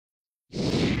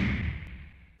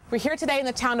We're here today in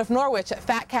the town of Norwich at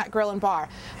Fat Cat Grill and Bar.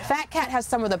 Fat Cat has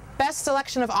some of the best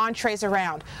selection of entrees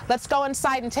around. Let's go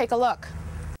inside and take a look.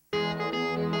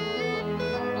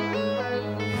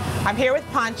 I'm here with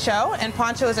Pancho, and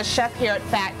Pancho is a chef here at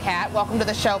Fat Cat. Welcome to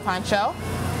the show, Pancho.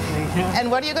 Thank you. And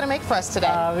what are you going to make for us today?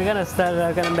 We're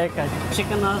gonna make a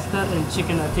chicken Oscar and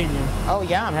chicken Italian. Oh,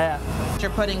 yum. Yeah.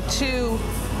 You're putting two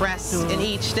breasts in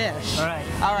each dish. Right.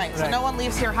 All right, so no one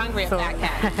leaves here hungry at Fat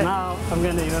Cat. Now I'm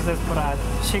gonna use it for a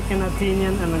chicken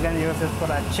Italian, and I'm gonna use it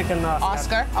for a chicken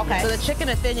Oscar. Okay. Yes. So the chicken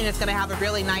Italian is going to have a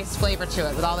really nice flavor to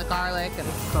it with all the garlic and.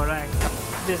 Correct.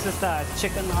 This is the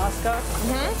chicken Oscar.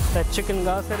 The chicken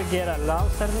Oscar get a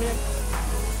lobster meat,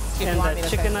 and the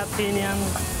chicken Italian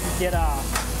get a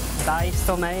diced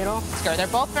tomato. They're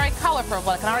both very colorful,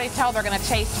 but I can already tell they're going to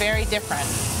taste very different.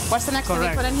 What's the next thing you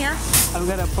put in here? I'm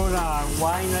going to put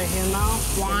wine right here now.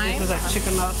 Wine? This is a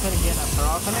chicken Oscar, get a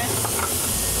broccoli.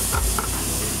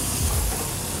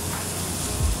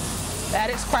 That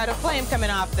is quite a flame coming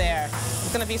off there.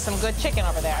 There's going to be some good chicken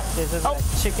over there. This is the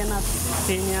chicken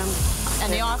Italian.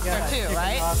 And the Oscar too,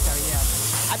 right? Oscar,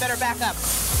 yes. I better back up.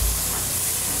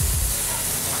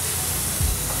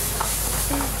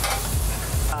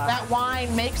 That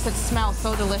wine makes it smell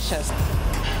so delicious.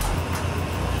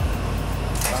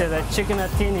 To the chicken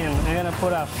Italian, I'm gonna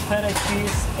put a feta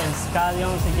cheese and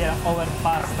scallions to get over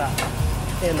pasta.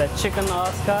 And the chicken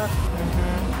Oscar.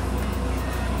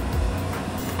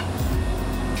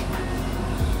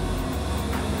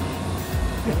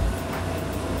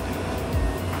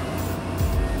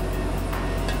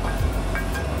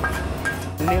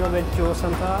 A little bit juice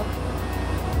on top.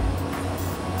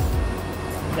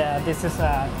 This is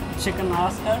a chicken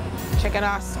Oscar. Chicken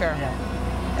Oscar.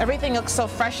 Yeah. Everything looks so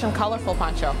fresh and colorful,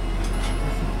 Pancho.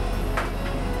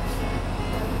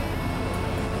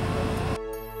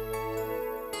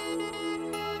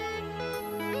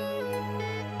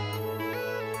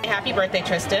 Happy birthday,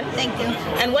 Tristan. Thank you.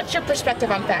 And what's your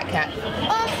perspective on Fat Cat?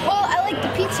 Well, I like the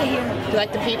pizza here. You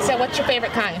like the pizza? What's your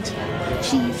favorite kind?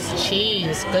 Cheese.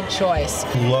 Cheese. Good choice.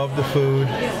 Love the food.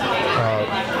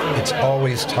 It's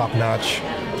always top notch.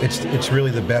 It's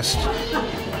really the best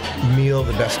meal,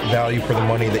 the best value for the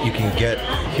money that you can get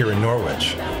here in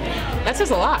Norwich. That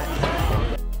says a lot.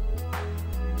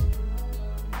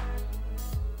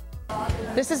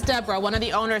 This is Deborah, one of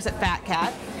the owners at Fat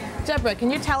Cat. Deborah,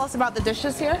 can you tell us about the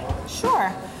dishes here?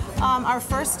 Sure. Our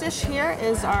first dish here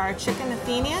is our chicken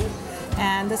Athenian,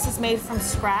 and this is made from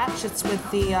scratch. It's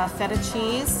with the feta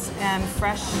cheese and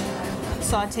fresh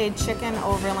sauteed chicken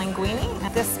over linguine.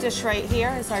 And this dish right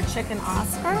here is our chicken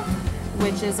Oscar,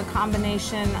 which is a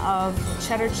combination of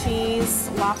cheddar cheese,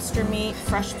 lobster meat,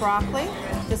 fresh broccoli.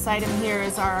 This item here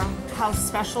is our house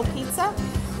special pizza,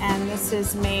 and this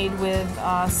is made with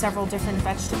several different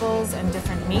vegetables and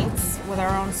different meats with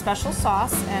our own special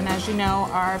sauce. And as you know,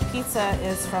 our pizza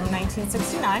is from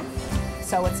 1969,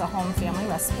 so it's a home family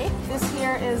recipe. This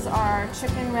here is our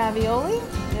chicken ravioli.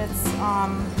 It's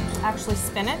actually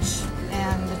spinach,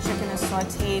 and the chicken is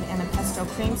sauteed in a pesto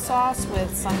cream sauce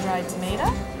with sun-dried tomato.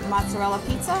 Mozzarella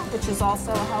pizza, which is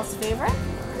also a house favorite.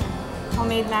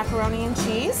 Homemade macaroni and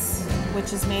cheese,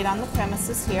 which is made on the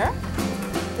premises here.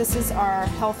 This is our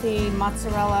healthy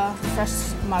mozzarella,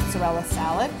 fresh mozzarella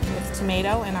salad with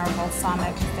tomato and our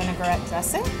balsamic vinaigrette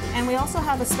dressing. And we also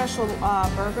have a special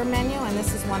burger menu, and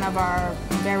this is one of our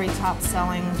very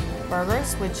top-selling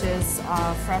burgers, which is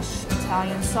fresh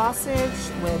Italian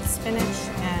sausage with spinach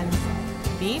and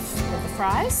beef with the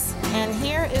fries. And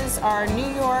here is our New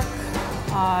York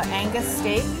Angus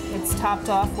steak. It's topped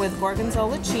off with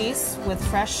gorgonzola cheese with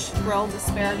fresh grilled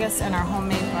asparagus and our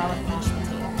homemade garlic mashed potato.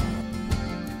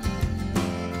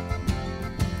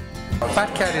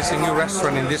 Fat Cat is a new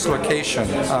restaurant in this location.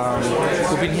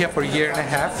 We've been here for a year and a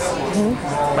half.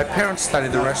 My parents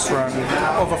started the restaurant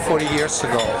over 40 years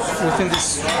ago within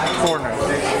this corner.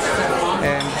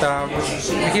 And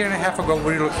a year and a half ago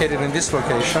we relocated in this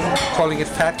location, calling it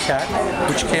Fat Cat,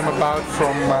 which came about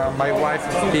from my wife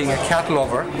being a cat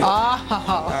lover.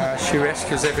 She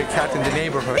rescues every cat in the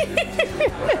neighborhood.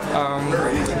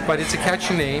 But it's a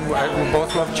catchy name. We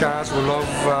both love jazz, we love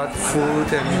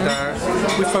food,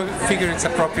 and we figured it's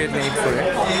an appropriate name for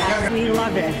it. We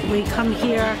love it. We come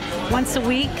here once a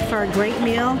week for a great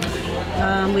meal.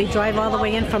 We drive all the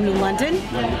way in from New London,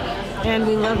 and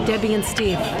we love Debbie and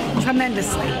Steve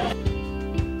tremendously.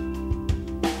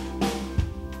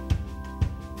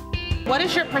 What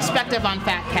is your perspective on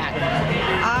Fat Cat?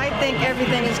 I think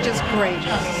everything is just great.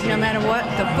 No matter what,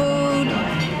 the food,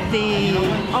 the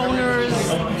owners,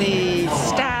 the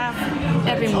staff,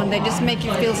 everyone. They just make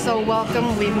you feel so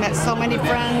welcome. We've met so many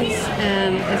friends,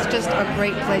 and it's just a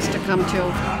great place to come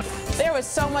to. There was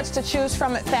so much to choose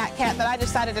from at Fat Cat that I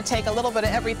decided to take a little bit of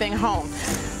everything home.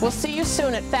 We'll see you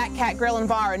soon at Fat Cat Grill and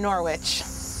Bar in Norwich.